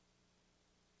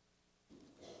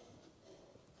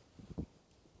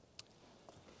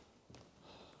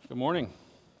Good morning.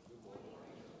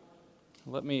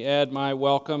 Let me add my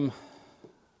welcome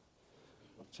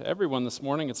to everyone this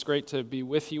morning. It's great to be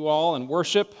with you all and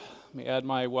worship. Let me add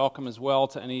my welcome as well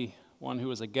to anyone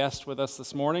who is a guest with us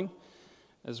this morning.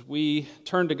 As we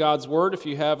turn to God's Word, if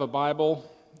you have a Bible,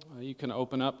 you can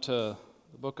open up to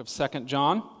the book of 2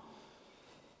 John.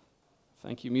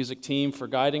 Thank you, music team, for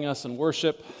guiding us in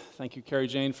worship. Thank you, Carrie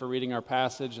Jane, for reading our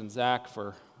passage, and Zach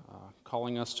for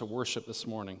calling us to worship this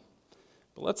morning.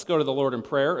 But let's go to the Lord in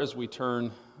prayer as we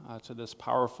turn to this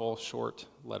powerful, short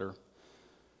letter.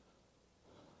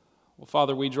 Well,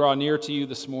 Father, we draw near to you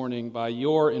this morning by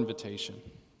your invitation.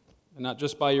 And not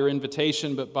just by your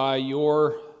invitation, but by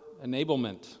your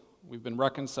enablement. We've been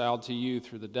reconciled to you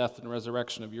through the death and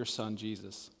resurrection of your Son,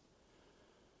 Jesus.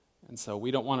 And so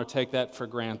we don't want to take that for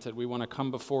granted. We want to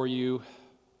come before you,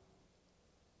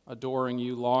 adoring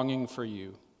you, longing for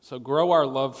you. So grow our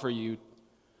love for you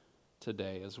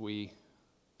today as we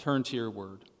turn to your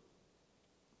word.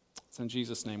 It's in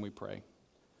Jesus' name we pray.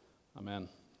 Amen.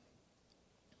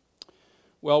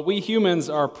 Well, we humans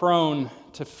are prone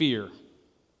to fear.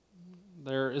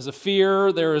 There is a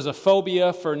fear, there is a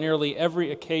phobia for nearly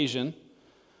every occasion.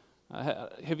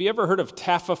 Have you ever heard of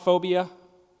taphophobia?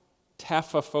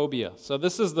 Taphophobia. So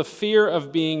this is the fear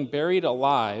of being buried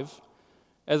alive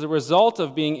as a result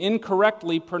of being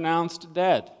incorrectly pronounced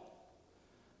dead.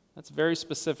 That's very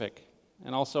specific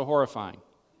and also horrifying.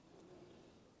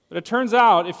 But it turns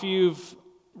out, if you've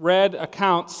read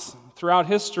accounts throughout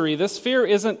history, this fear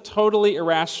isn't totally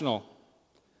irrational.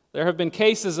 There have been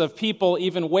cases of people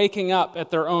even waking up at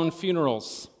their own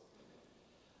funerals.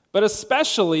 But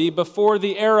especially before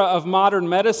the era of modern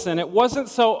medicine, it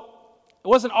wasn't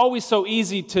always so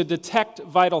easy to detect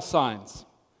vital signs.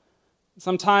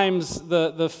 Sometimes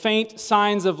the faint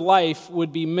signs of life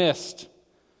would be missed,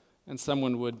 and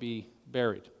someone would be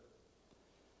buried.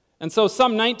 And so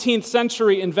some 19th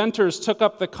century inventors took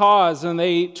up the cause, and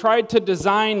they tried to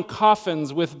design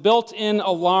coffins with built-in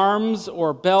alarms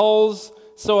or bells,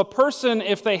 so a person,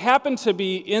 if they happened to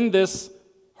be in this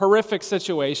horrific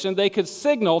situation, they could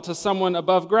signal to someone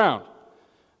above ground.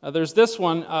 There's this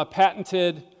one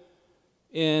patented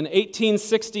in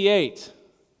 1868.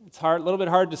 It's a little bit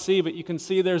hard to see, but you can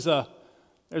see there's a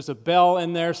bell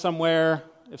in there somewhere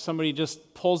if somebody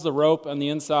just pulls the rope on the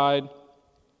inside.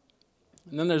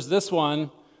 And then there's this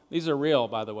one. These are real,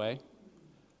 by the way.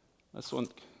 This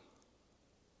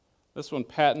one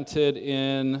patented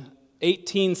in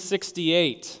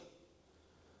 1868.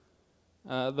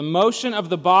 The motion of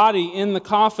the body in the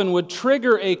coffin would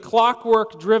trigger a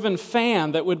clockwork-driven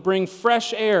fan that would bring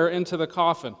fresh air into the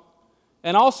coffin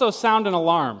and also sound an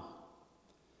alarm.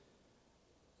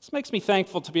 This makes me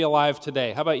thankful to be alive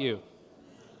today. How about you?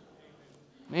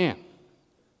 Man.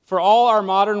 For all our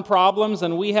modern problems,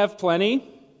 and we have plenty,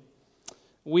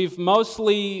 we've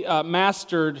mostly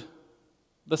mastered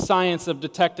the science of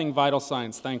detecting vital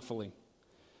signs, thankfully.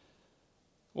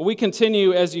 Well, we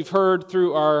continue, as you've heard,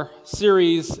 through our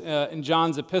series in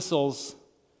John's epistles.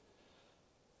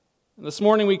 This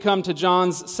morning we come to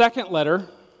John's second letter,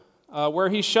 where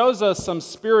he shows us some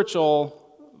spiritual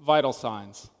vital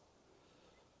signs.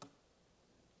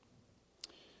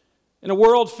 In a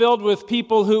world filled with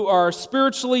people who are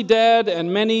spiritually dead,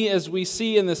 and many, as we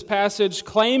see in this passage,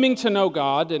 claiming to know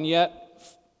God and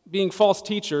yet being false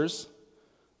teachers,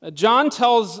 John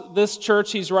tells this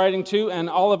church he's writing to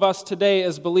and all of us today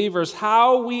as believers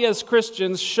how we as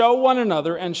Christians show one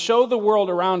another and show the world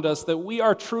around us that we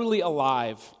are truly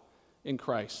alive in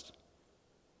Christ.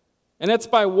 And it's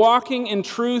by walking in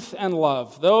truth and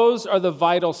love. Those are the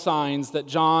vital signs that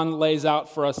John lays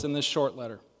out for us in this short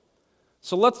letter.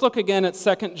 So let's look again at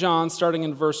 2 John, starting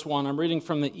in verse 1. I'm reading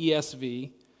from the ESV.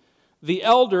 The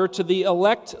elder to the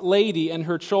elect lady and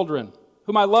her children,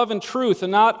 whom I love in truth,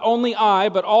 and not only I,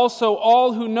 but also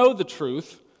all who know the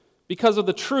truth, because of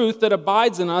the truth that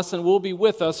abides in us and will be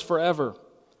with us forever.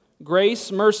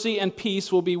 Grace, mercy, and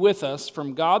peace will be with us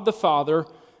from God the Father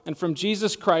and from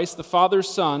Jesus Christ, the Father's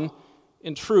Son,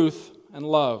 in truth and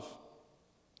love.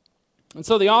 And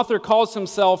so the author calls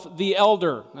himself the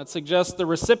elder. That suggests the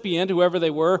recipient, whoever they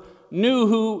were, knew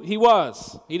who he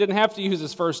was. He didn't have to use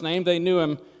his first name. They knew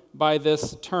him by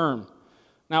this term.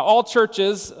 Now, all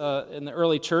churches in the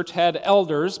early church had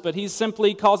elders, but he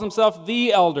simply calls himself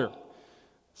the elder.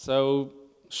 So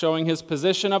showing his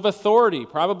position of authority,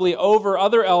 probably over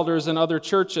other elders in other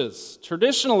churches.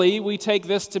 Traditionally, we take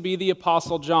this to be the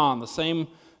Apostle John, the same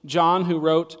John who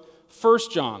wrote 1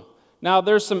 John. Now,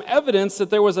 there's some evidence that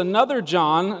there was another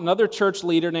John, another church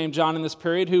leader named John in this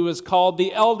period, who was called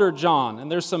the Elder John.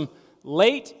 And there's some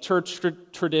late church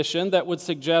tradition that would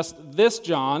suggest this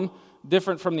John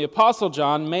different from the Apostle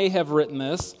John, may have written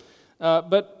this.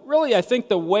 But really, I think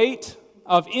the weight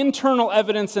of internal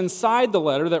evidence inside the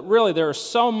letter, that really there are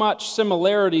so much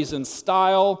similarities in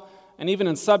style and even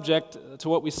in subject to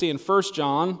what we see in 1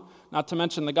 John, not to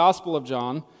mention the Gospel of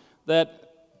John,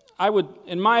 that I would,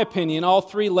 in my opinion, all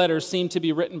three letters seem to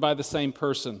be written by the same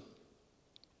person.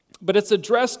 But it's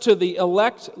addressed to the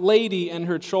elect lady and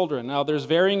her children. Now, there's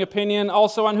varying opinion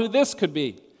also on who this could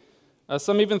be.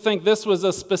 Some even think this was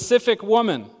a specific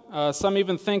woman. Some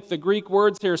even think the Greek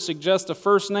words here suggest a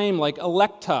first name like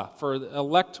Electa, for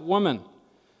elect woman.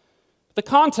 The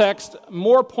context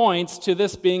more points to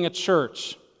this being a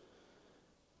church,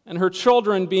 and her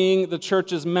children being the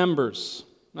church's members.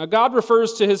 Now, God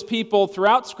refers to his people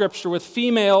throughout Scripture with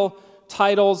female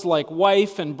titles like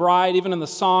wife and bride, even in the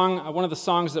song, one of the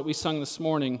songs that we sung this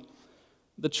morning,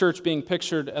 the church being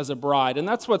pictured as a bride. And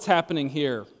that's what's happening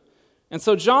here. And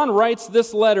so John writes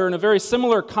this letter in a very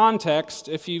similar context.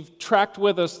 If you've tracked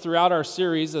with us throughout our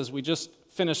series, as we just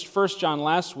finished 1 John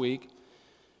last week,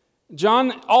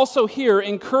 John also here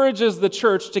encourages the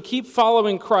church to keep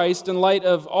following Christ in light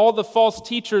of all the false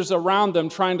teachers around them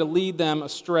trying to lead them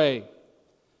astray.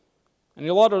 And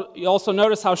you'll also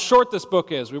notice how short this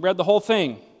book is. We read the whole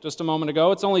thing just a moment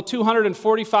ago. It's only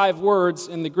 245 words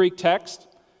in the Greek text,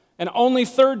 and only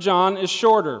 3 John is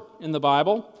shorter in the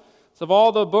Bible. So of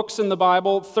all the books in the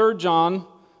Bible, 3 John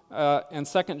and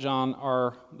 2 John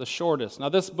are the shortest. Now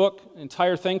this book,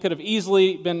 entire thing, could have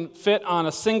easily been fit on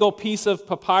a single piece of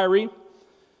papyri.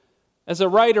 As a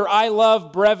writer, I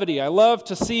love brevity. I love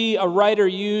to see a writer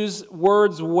use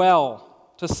words well,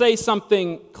 to say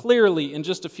something clearly in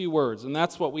just a few words. And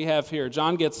that's what we have here.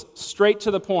 John gets straight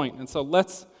to the point. And so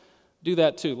let's do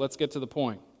that too. Let's get to the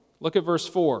point. Look at verse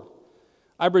 4.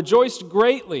 I rejoiced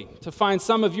greatly to find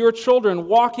some of your children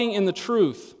walking in the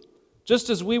truth, just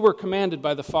as we were commanded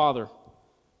by the Father.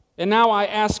 And now I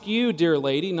ask you, dear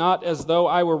lady, not as though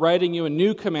I were writing you a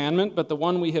new commandment, but the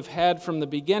one we have had from the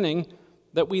beginning,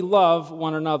 that we love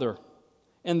one another.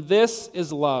 And this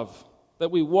is love,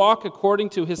 that we walk according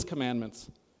to his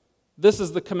commandments. This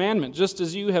is the commandment, just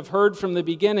as you have heard from the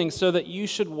beginning, so that you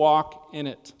should walk in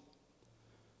it.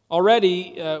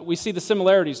 Already, we see the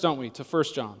similarities, don't we, to 1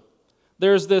 John.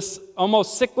 There's this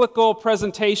almost cyclical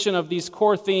presentation of these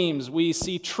core themes. We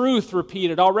see truth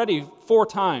repeated already 4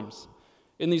 times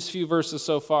in these few verses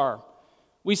so far.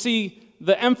 We see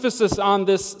the emphasis on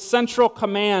this central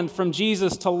command from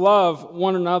Jesus to love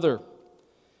one another.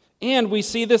 And we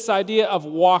see this idea of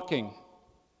walking.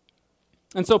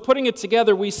 And so putting it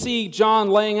together, we see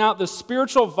John laying out the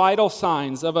spiritual vital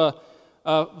signs of a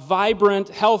vibrant,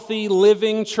 healthy,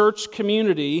 living church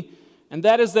community, and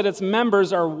that is that its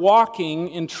members are walking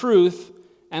in truth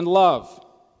and love.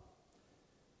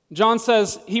 John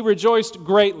says he rejoiced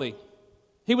greatly.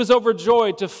 He was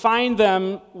overjoyed to find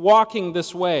them walking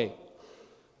this way.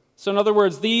 So in other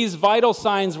words, these vital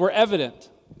signs were evident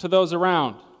to those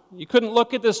around. You couldn't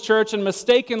look at this church and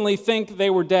mistakenly think they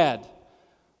were dead.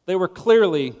 They were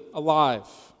clearly alive.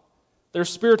 Their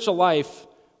spiritual life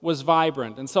was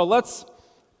vibrant. And so let's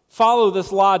follow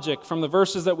this logic from the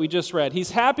verses that we just read.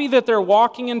 He's happy that they're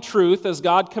walking in truth as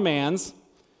God commands.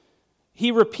 He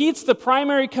repeats the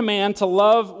primary command to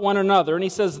love one another, and he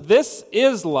says, this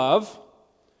is love,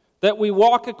 that we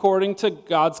walk according to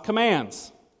God's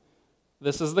commands.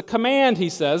 This is the command, he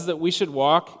says, that we should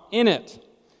walk in it.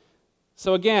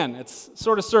 So again, it's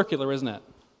sort of circular, isn't it?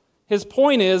 His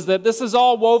point is that this is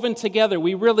all woven together.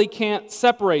 We really can't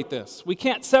separate this. We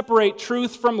can't separate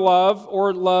truth from love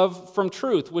or love from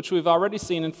truth, which we've already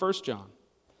seen in 1 John.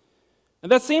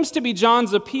 And that seems to be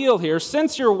John's appeal here.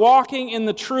 Since you're walking in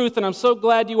the truth, and I'm so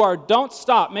glad you are, don't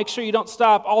stop. Make sure you don't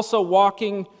stop also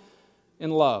walking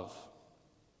in love.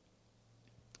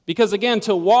 Because again,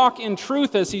 to walk in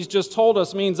truth, as he's just told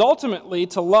us, means ultimately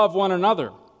to love one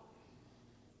another.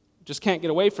 Just can't get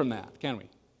away from that, can we?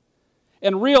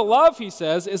 And real love, he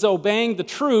says, is obeying the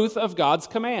truth of God's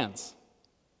commands.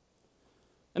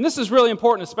 And this is really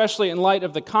important, especially in light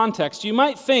of the context. You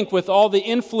might think with all the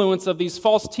influence of these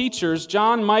false teachers,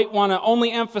 John might want to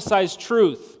only emphasize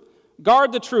truth.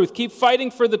 Guard the truth, keep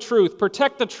fighting for the truth,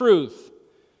 protect the truth.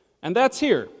 And that's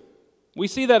here. We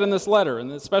see that in this letter,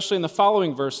 and especially in the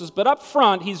following verses. But up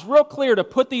front, he's real clear to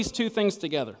put these two things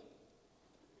together.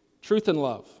 Truth and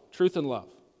love. Truth and love.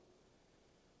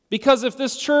 Because if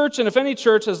this church, and if any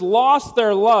church, has lost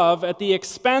their love at the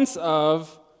expense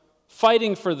of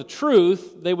fighting for the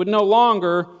truth, they would no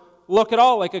longer look at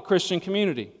all like a Christian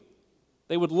community.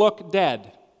 They would look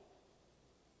dead.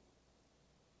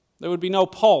 There would be no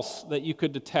pulse that you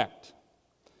could detect.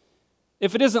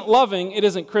 If it isn't loving, it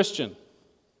isn't Christian.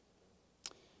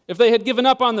 If they had given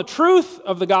up on the truth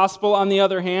of the gospel, on the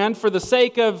other hand, for the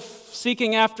sake of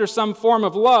seeking after some form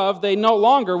of love, they no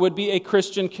longer would be a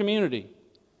Christian community.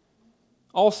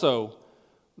 Also,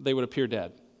 they would appear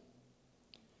dead.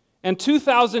 And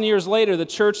 2,000 years later, the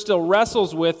church still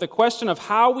wrestles with the question of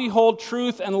how we hold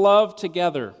truth and love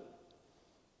together.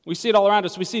 We see it all around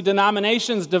us. We see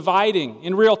denominations dividing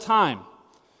in real time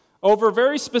over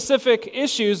very specific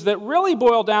issues that really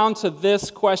boil down to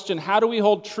this question: how do we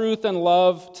hold truth and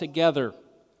love together?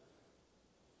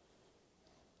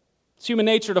 It's human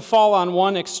nature to fall on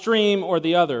one extreme or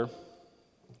the other.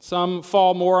 Some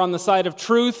fall more on the side of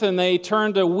truth, and they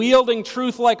turn to wielding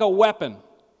truth like a weapon.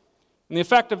 And the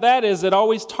effect of that is it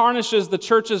always tarnishes the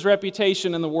church's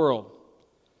reputation in the world.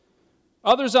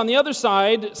 Others on the other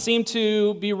side seem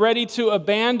to be ready to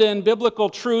abandon biblical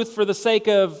truth for the sake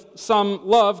of some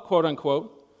love, quote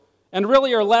unquote, and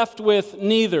really are left with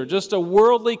neither, just a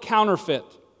worldly counterfeit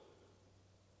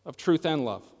of truth and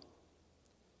love.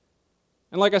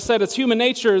 And like I said, it's human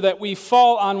nature that we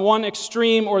fall on one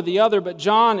extreme or the other, but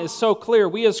John is so clear.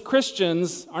 We as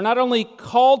Christians are not only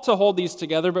called to hold these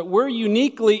together, but we're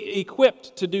uniquely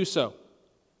equipped to do so.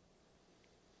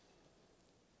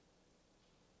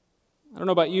 I don't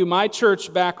know about you, my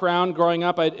church background growing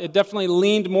up, it definitely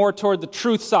leaned more toward the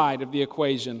truth side of the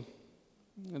equation.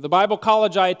 The Bible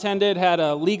college I attended had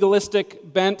a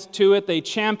legalistic bent to it. They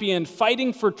championed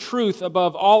fighting for truth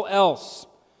above all else.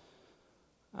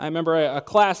 I remember a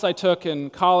class I took in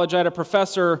college. I had a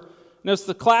professor. Notice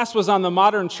the class was on the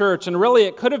modern church, and really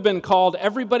it could have been called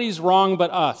 "Everybody's Wrong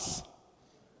But Us."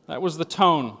 That was the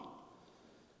tone.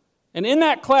 And in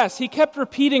that class, he kept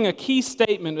repeating a key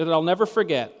statement that I'll never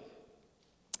forget.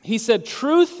 He said,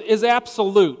 "Truth is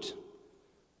absolute,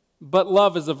 but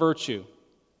love is a virtue."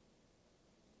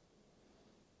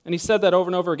 And he said that over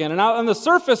and over again. And on the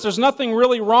surface, there's nothing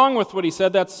really wrong with what he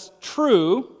said. That's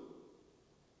true.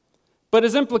 But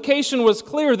his implication was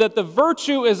clear that the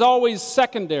virtue is always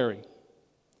secondary.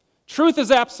 Truth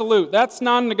is absolute. That's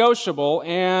non-negotiable.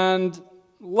 And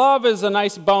love is a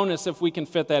nice bonus if we can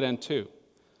fit that in too.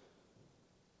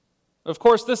 Of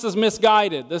course, this is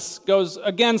misguided. This goes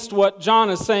against what John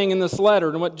is saying in this letter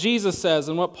and what Jesus says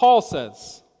and what Paul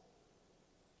says.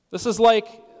 This is like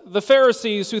the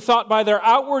Pharisees who thought by their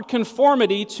outward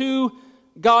conformity to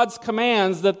God's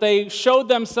commands that they showed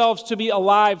themselves to be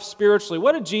alive spiritually.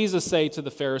 What did Jesus say to the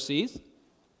Pharisees?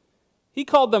 He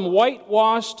called them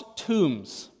whitewashed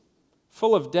tombs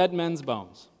full of dead men's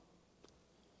bones.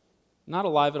 Not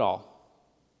alive at all.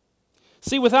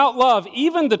 See, without love,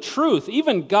 even the truth,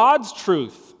 even God's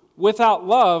truth, without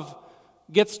love,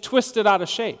 gets twisted out of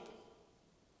shape.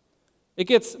 It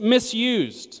gets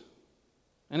misused,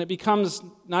 and it becomes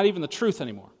not even the truth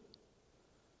anymore.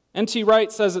 N.T.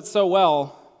 Wright says it so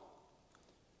well.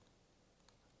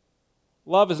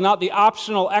 Love is not the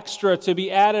optional extra to be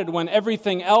added when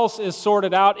everything else is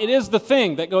sorted out. It is the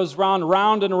thing that goes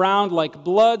round and round like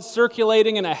blood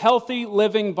circulating in a healthy,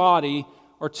 living body,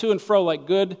 or to and fro like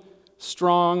good,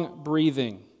 strong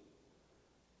breathing.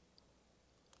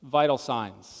 Vital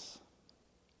signs.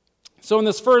 So in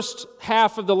this first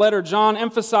half of the letter, John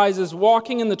emphasizes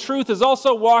walking in the truth is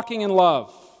also walking in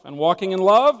love. And walking in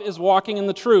love is walking in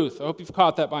the truth. I hope you've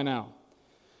caught that by now.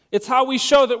 It's how we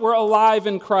show that we're alive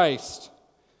in Christ.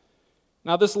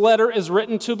 Now, this letter is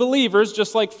written to believers,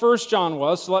 just like 1 John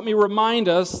was, so let me remind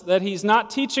us that he's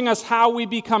not teaching us how we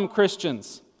become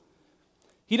Christians.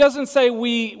 He doesn't say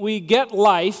we get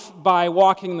life by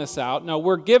walking this out. No,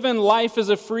 we're given life as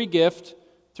a free gift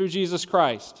through Jesus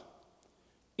Christ.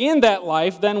 In that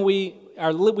life, then we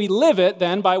live it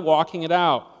then by walking it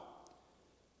out.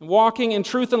 Walking in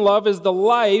truth and love is the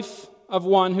life of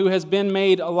one who has been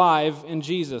made alive in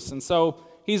Jesus. And so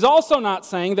he's also not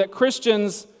saying that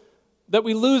Christians, that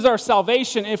we lose our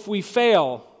salvation if we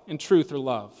fail in truth or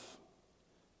love.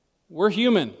 We're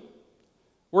human.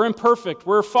 We're imperfect.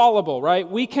 We're fallible, right?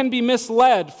 We can be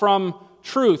misled from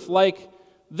truth, like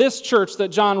this church that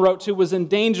John wrote to was in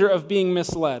danger of being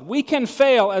misled. We can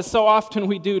fail, as so often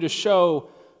we do, to show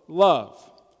love.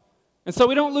 And so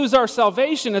we don't lose our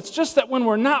salvation. It's just that when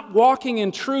we're not walking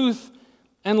in truth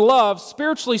and love,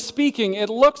 spiritually speaking, it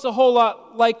looks a whole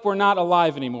lot like we're not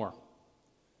alive anymore.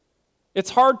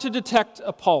 It's hard to detect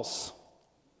a pulse.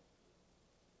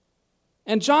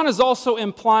 And John is also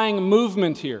implying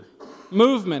movement here.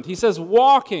 Movement. He says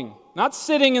walking, not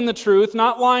sitting in the truth,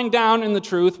 not lying down in the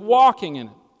truth, walking in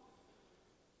it.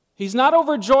 He's not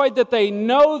overjoyed that they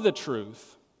know the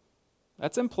truth.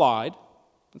 That's implied.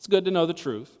 It's good to know the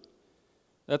truth.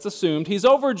 That's assumed. He's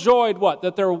overjoyed what?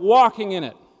 That they're walking in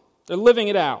it. They're living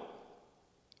it out.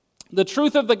 The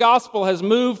truth of the gospel has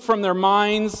moved from their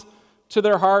minds to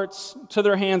their hearts, to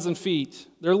their hands and feet.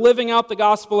 They're living out the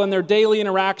gospel in their daily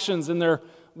interactions, in their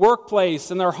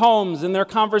workplace, in their homes, in their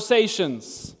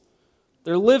conversations.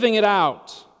 They're living it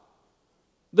out.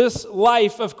 This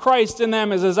life of Christ in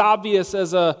them is as obvious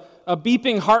as a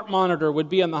beeping heart monitor would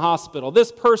be in the hospital.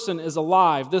 This person is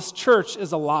alive. This church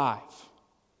is alive.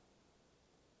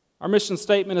 Our mission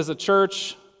statement as a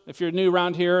church, if you're new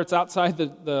around here, it's outside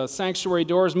the sanctuary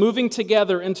doors, moving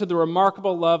together into the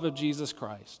remarkable love of Jesus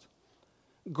Christ.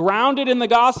 Grounded in the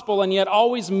gospel and yet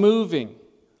always moving,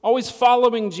 always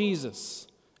following Jesus,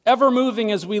 ever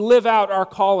moving as we live out our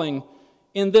calling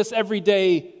in this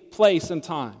everyday place and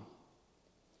time.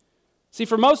 See,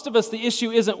 for most of us, the issue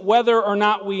isn't whether or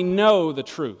not we know the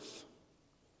truth.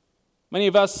 Many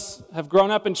of us have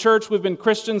grown up in church. We've been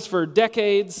Christians for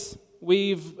decades.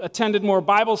 We've attended more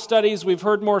Bible studies. We've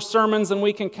heard more sermons than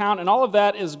we can count, and all of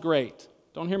that is great.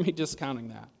 Don't hear me discounting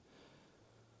that.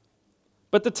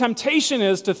 But the temptation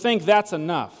is to think that's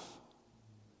enough.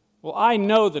 Well, I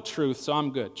know the truth, so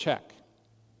I'm good. Check.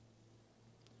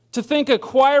 To think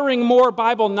acquiring more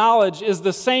Bible knowledge is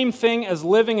the same thing as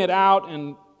living it out,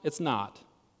 and it's not.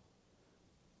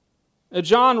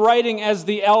 John, writing as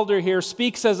the elder here,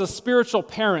 speaks as a spiritual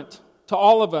parent to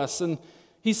all of us, and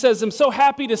he says, I'm so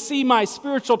happy to see my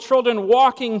spiritual children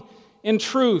walking in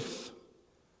truth.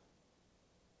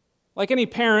 Like any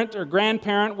parent or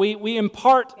grandparent, we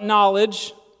impart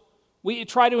knowledge. We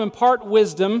try to impart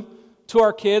wisdom to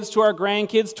our kids, to our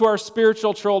grandkids, to our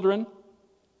spiritual children.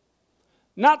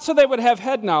 Not so they would have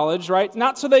head knowledge, right?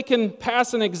 Not so they can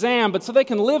pass an exam, but so they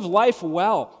can live life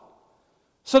well.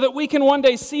 So that we can one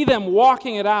day see them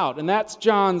walking it out. And that's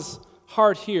John's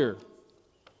heart here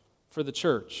for the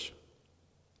church.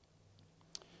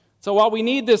 So while we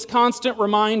need this constant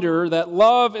reminder that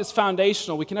love is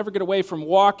foundational, we can never get away from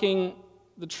walking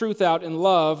the truth out in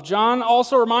love, John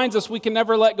also reminds us we can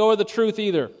never let go of the truth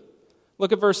either.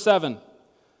 Look at verse 7.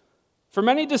 For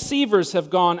many deceivers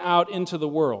have gone out into the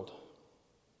world,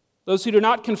 those who do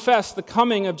not confess the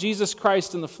coming of Jesus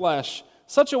Christ in the flesh.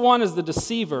 Such a one is the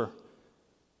deceiver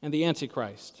and the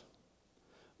Antichrist.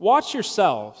 Watch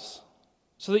yourselves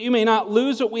so that you may not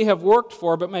lose what we have worked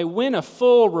for, but may win a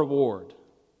full reward.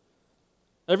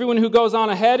 Everyone who goes on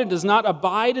ahead and does not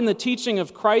abide in the teaching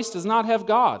of Christ does not have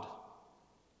God.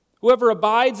 Whoever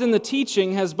abides in the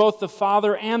teaching has both the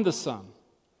Father and the Son.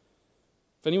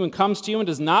 If anyone comes to you and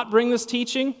does not bring this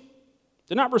teaching,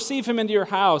 do not receive him into your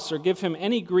house or give him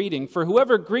any greeting, for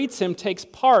whoever greets him takes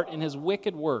part in his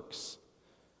wicked works.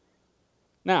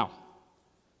 Now,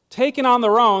 taken on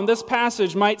their own, this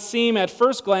passage might seem at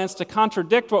first glance to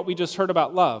contradict what we just heard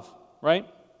about love, right?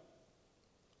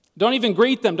 Don't even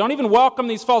greet them. Don't even welcome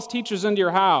these false teachers into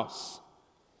your house.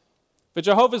 If a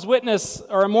Jehovah's Witness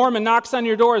or a Mormon knocks on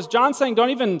your door, is John saying don't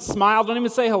even smile, don't even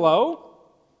say hello?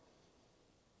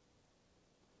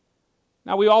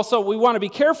 Now we want to be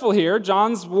careful here.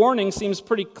 John's warning seems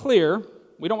pretty clear.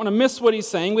 We don't want to miss what he's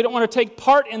saying. We don't want to take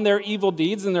part in their evil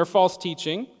deeds and their false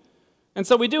teaching. And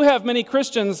so we do have many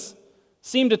Christians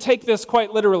seem to take this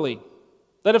quite literally.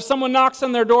 That if someone knocks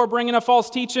on their door bringing a false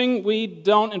teaching, we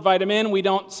don't invite them in, we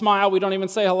don't smile, we don't even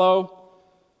say hello,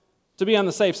 to be on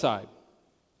the safe side.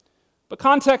 But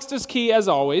context is key as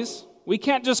always. We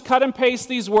can't just cut and paste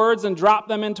these words and drop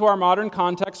them into our modern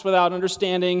context without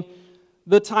understanding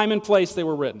the time and place they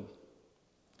were written.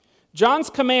 John's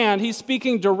command, he's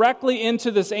speaking directly into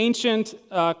this ancient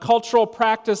cultural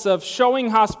practice of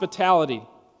showing hospitality.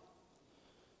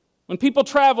 When people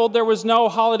traveled, there was no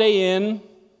Holiday Inn.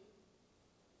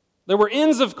 There were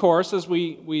inns, of course, as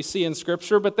we see in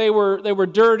Scripture, but they were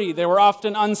dirty, they were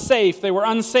often unsafe, they were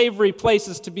unsavory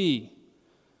places to be.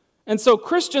 And so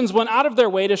Christians went out of their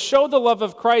way to show the love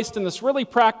of Christ in this really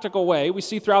practical way we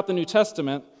see throughout the New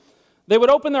Testament. They would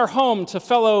open their home to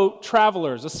fellow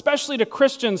travelers, especially to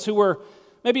Christians who were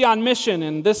maybe on mission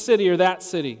in this city or that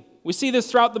city. We see this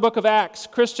throughout the book of Acts.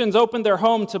 Christians opened their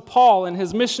home to Paul and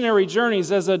his missionary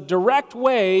journeys as a direct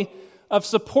way of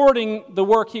supporting the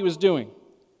work he was doing.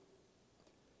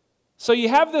 So you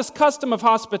have this custom of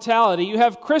hospitality. You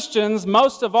have Christians,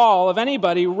 most of all, of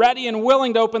anybody, ready and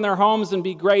willing to open their homes and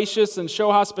be gracious and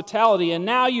show hospitality. And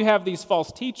now you have these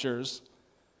false teachers,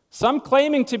 some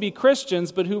claiming to be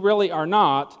Christians, but who really are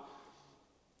not.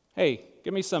 Hey,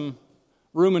 give me some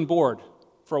room and board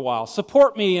for a while.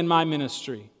 Support me in my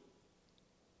ministry.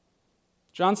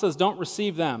 John says, don't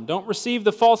receive them. Don't receive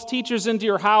the false teachers into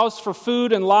your house for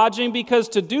food and lodging, because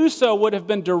to do so would have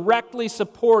been directly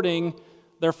supporting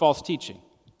their false teaching.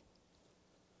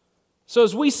 So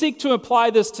as we seek to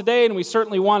apply this today, and we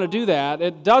certainly want to do that,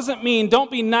 it doesn't mean don't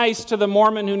be nice to the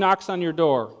Mormon who knocks on your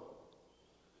door.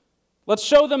 Let's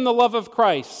show them the love of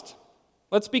Christ.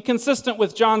 Let's be consistent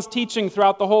with John's teaching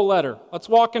throughout the whole letter. Let's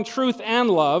walk in truth and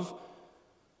love.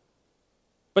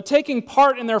 But taking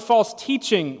part in their false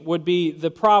teaching would be the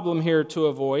problem here to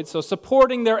avoid. So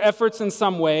supporting their efforts in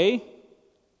some way.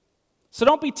 So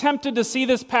don't be tempted to see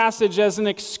this passage as an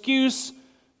excuse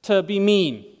to be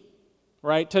mean,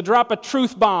 right? To drop a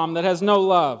truth bomb that has no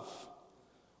love.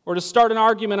 Or to start an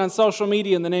argument on social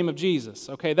media in the name of Jesus.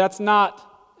 Okay, that's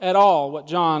not at all what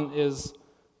John is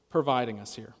providing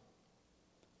us here.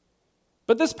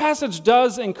 But this passage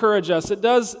does encourage us, it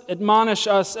does admonish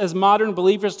us as modern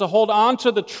believers to hold on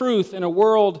to the truth in a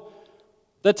world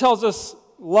that tells us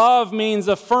love means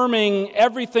affirming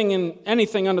everything and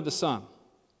anything under the sun.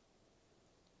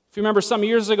 If you remember some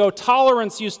years ago,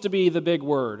 tolerance used to be the big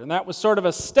word, and that was sort of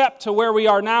a step to where we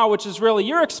are now, which is really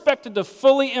you're expected to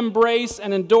fully embrace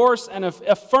and endorse and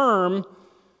affirm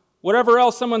whatever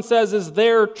else someone says is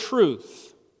their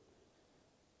truth.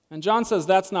 And John says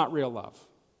that's not real love.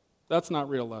 That's not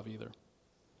real love either.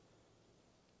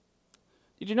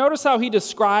 Did you notice how he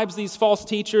describes these false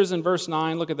teachers in verse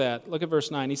 9? Look at that. Look at verse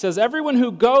 9. He says, everyone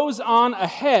who goes on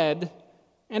ahead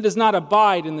and does not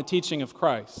abide in the teaching of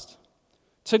Christ.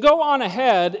 To go on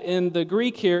ahead in the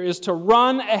Greek here is to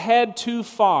run ahead too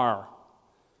far,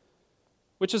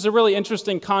 which is a really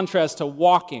interesting contrast to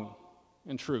walking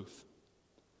in truth.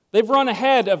 They've run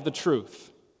ahead of the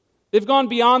truth. They've gone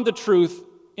beyond the truth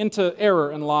into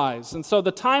error and lies. And so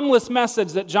the timeless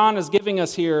message that John is giving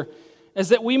us here is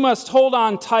that we must hold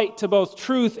on tight to both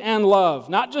truth and love,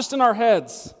 not just in our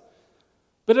heads,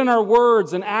 but in our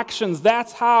words and actions.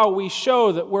 That's how we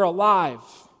show that we're alive.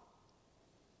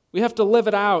 We have to live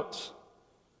it out.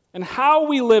 And how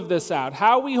we live this out,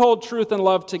 how we hold truth and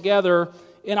love together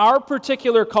in our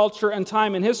particular culture and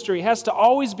time in history has to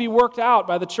always be worked out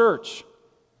by the church,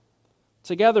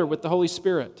 together with the Holy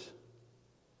Spirit.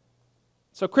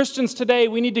 So Christians today,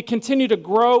 we need to continue to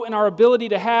grow in our ability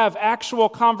to have actual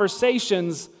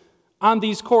conversations on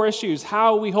these core issues,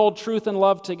 how we hold truth and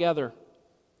love together,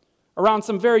 around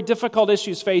some very difficult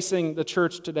issues facing the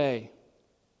church today.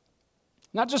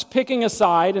 Not just picking a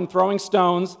side and throwing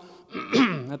stones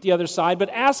at the other side, but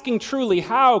asking truly,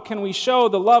 how can we show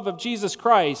the love of Jesus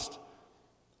Christ,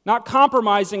 not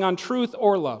compromising on truth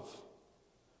or love?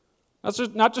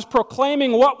 Not just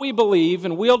proclaiming what we believe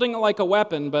and wielding it like a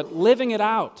weapon, but living it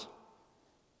out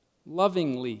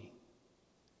lovingly.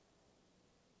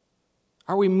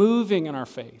 Are we moving in our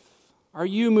faith? Are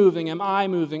you moving? Am I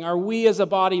moving? Are we as a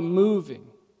body moving?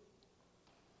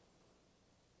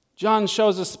 John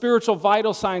shows us spiritual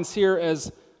vital signs here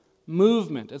as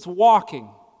movement. It's walking.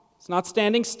 It's not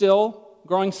standing still,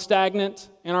 growing stagnant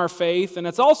in our faith, and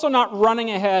it's also not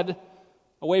running ahead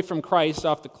away from Christ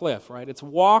off the cliff, right? It's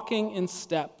walking in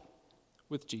step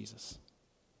with Jesus.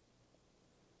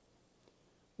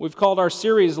 We've called our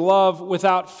series Love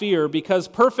Without Fear because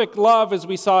perfect love, as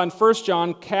we saw in 1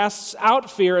 John, casts out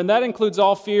fear, and that includes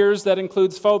all fears, that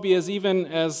includes phobias, even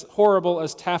as horrible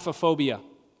as taphophobia.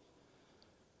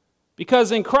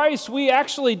 Because in Christ, we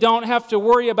actually don't have to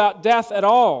worry about death at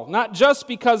all, not just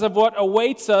because of what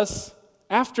awaits us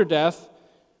after death,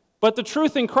 but the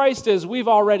truth in Christ is we've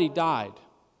already died.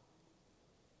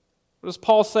 What does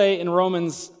Paul say in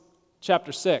Romans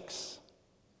chapter 6?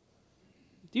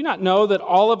 Do you not know that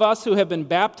all of us who have been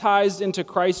baptized into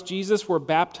Christ Jesus were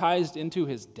baptized into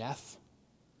his death?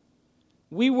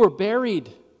 We were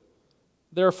buried,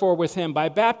 therefore, with him by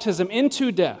baptism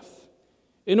into death,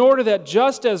 in order that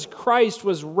just as Christ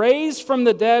was raised from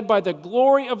the dead by the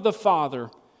glory of the Father,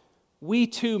 we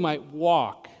too might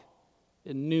walk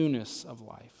in newness of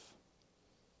life.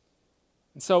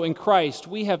 And so in Christ,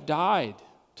 we have died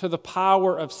to the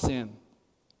power of sin.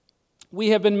 We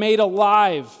have been made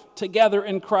alive together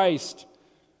in Christ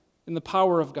in the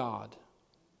power of God.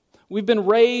 We've been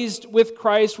raised with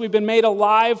Christ. We've been made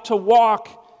alive to walk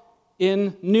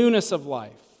in newness of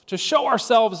life, to show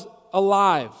ourselves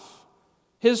alive,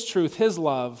 his truth, his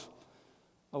love,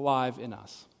 alive in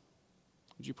us.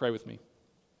 Would you pray with me?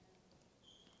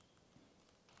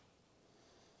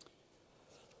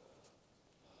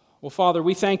 Well, Father,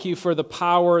 we thank you for the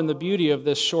power and the beauty of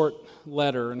this short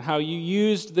letter and how you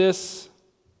used this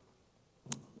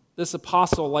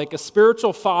apostle like a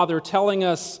spiritual father telling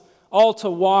us all to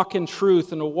walk in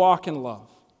truth and to walk in love.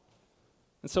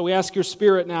 And so we ask your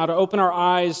Spirit now to open our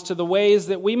eyes to the ways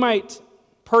that we might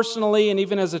personally and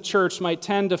even as a church might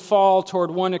tend to fall toward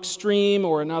one extreme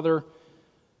or another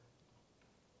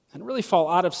and really fall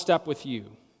out of step with you.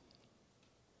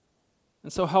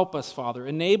 And so help us, Father.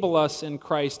 Enable us in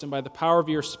Christ and by the power of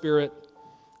your Spirit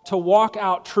to walk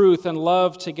out truth and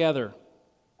love together.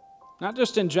 Not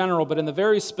just in general, but in the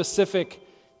very specific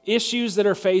issues that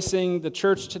are facing the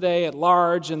church today at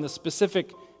large and the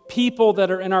specific people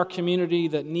that are in our community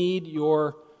that need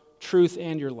your truth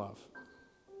and your love.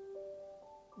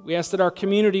 We ask that our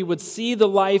community would see the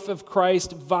life of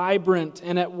Christ vibrant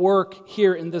and at work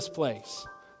here in this place,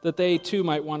 that they too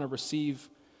might want to receive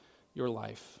your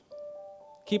life.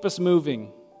 Keep us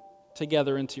moving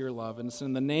together into your love. And it's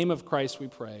in the name of Christ we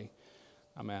pray.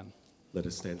 Amen. Let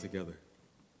us stand together.